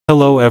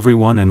Hello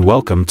everyone and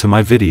welcome to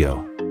my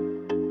video.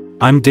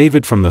 I'm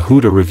David from the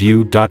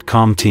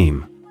HudaReview.com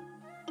team.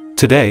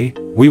 Today,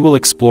 we will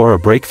explore a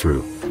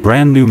breakthrough,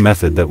 brand new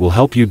method that will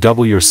help you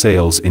double your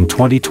sales in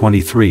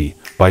 2023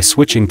 by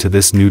switching to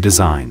this new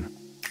design.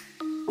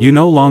 You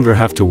no longer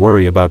have to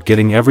worry about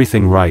getting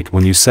everything right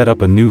when you set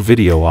up a new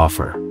video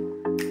offer.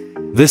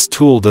 This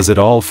tool does it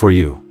all for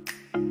you.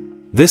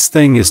 This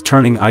thing is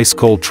turning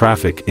ice-cold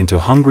traffic into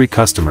hungry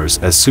customers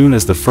as soon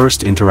as the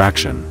first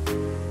interaction.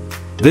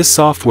 This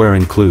software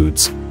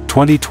includes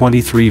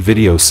 2023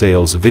 Video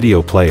Sales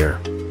Video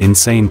Player,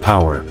 Insane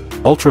Power,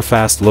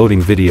 Ultra-Fast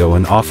Loading Video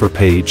and Offer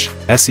Page,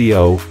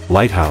 SEO,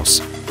 Lighthouse,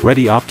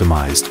 Ready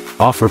Optimized,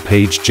 Offer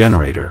Page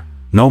Generator,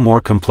 no more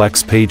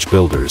complex page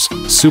builders,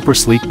 super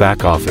sleek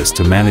back office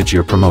to manage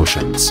your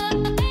promotions.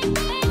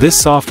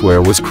 This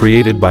software was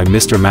created by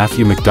Mr.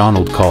 Matthew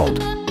McDonald called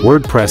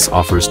WordPress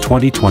Offers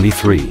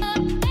 2023.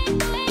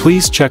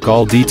 Please check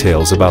all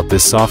details about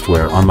this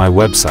software on my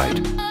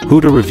website,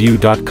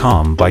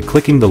 HudaReview.com by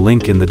clicking the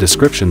link in the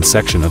description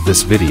section of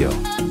this video.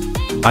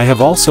 I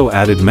have also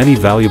added many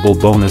valuable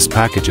bonus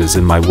packages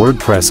in my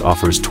WordPress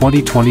Offers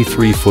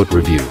 2023 foot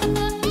review.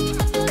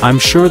 I'm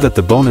sure that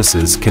the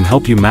bonuses can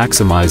help you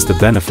maximize the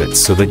benefits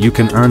so that you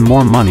can earn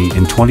more money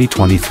in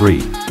 2023.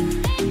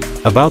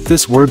 About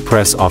this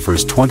WordPress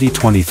Offers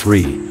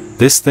 2023,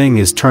 this thing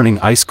is turning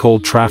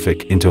ice-cold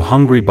traffic into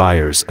hungry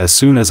buyers as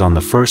soon as on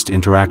the first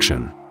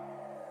interaction.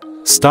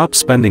 Stop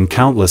spending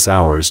countless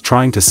hours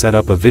trying to set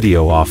up a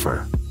video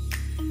offer.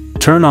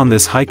 Turn on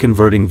this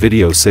high-converting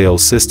video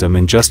sales system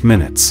in just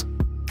minutes.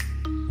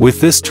 With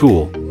this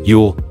tool,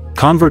 you'll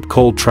convert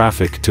cold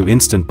traffic to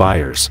instant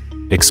buyers,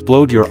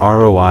 explode your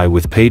ROI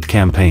with paid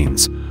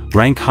campaigns,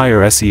 rank higher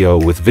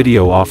SEO with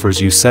video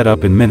offers you set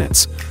up in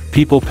minutes.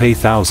 People pay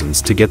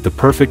thousands to get the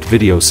perfect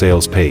video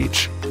sales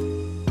page.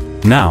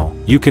 Now,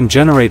 you can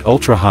generate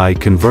ultra-high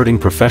converting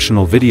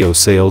professional video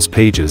sales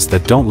pages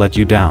that don't let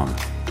you down.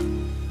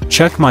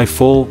 Check my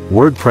full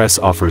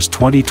WordPress Offers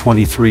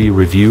 2023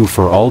 review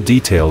for all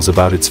details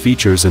about its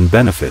features and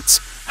benefits,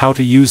 how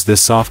to use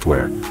this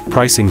software,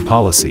 pricing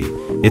policy,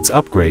 its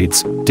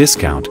upgrades,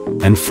 discount,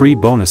 and free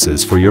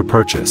bonuses for your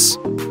purchase.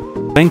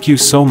 Thank you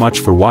so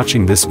much for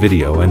watching this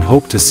video and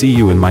hope to see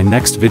you in my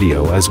next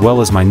video as well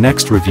as my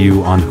next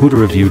review on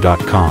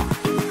HudaReview.com.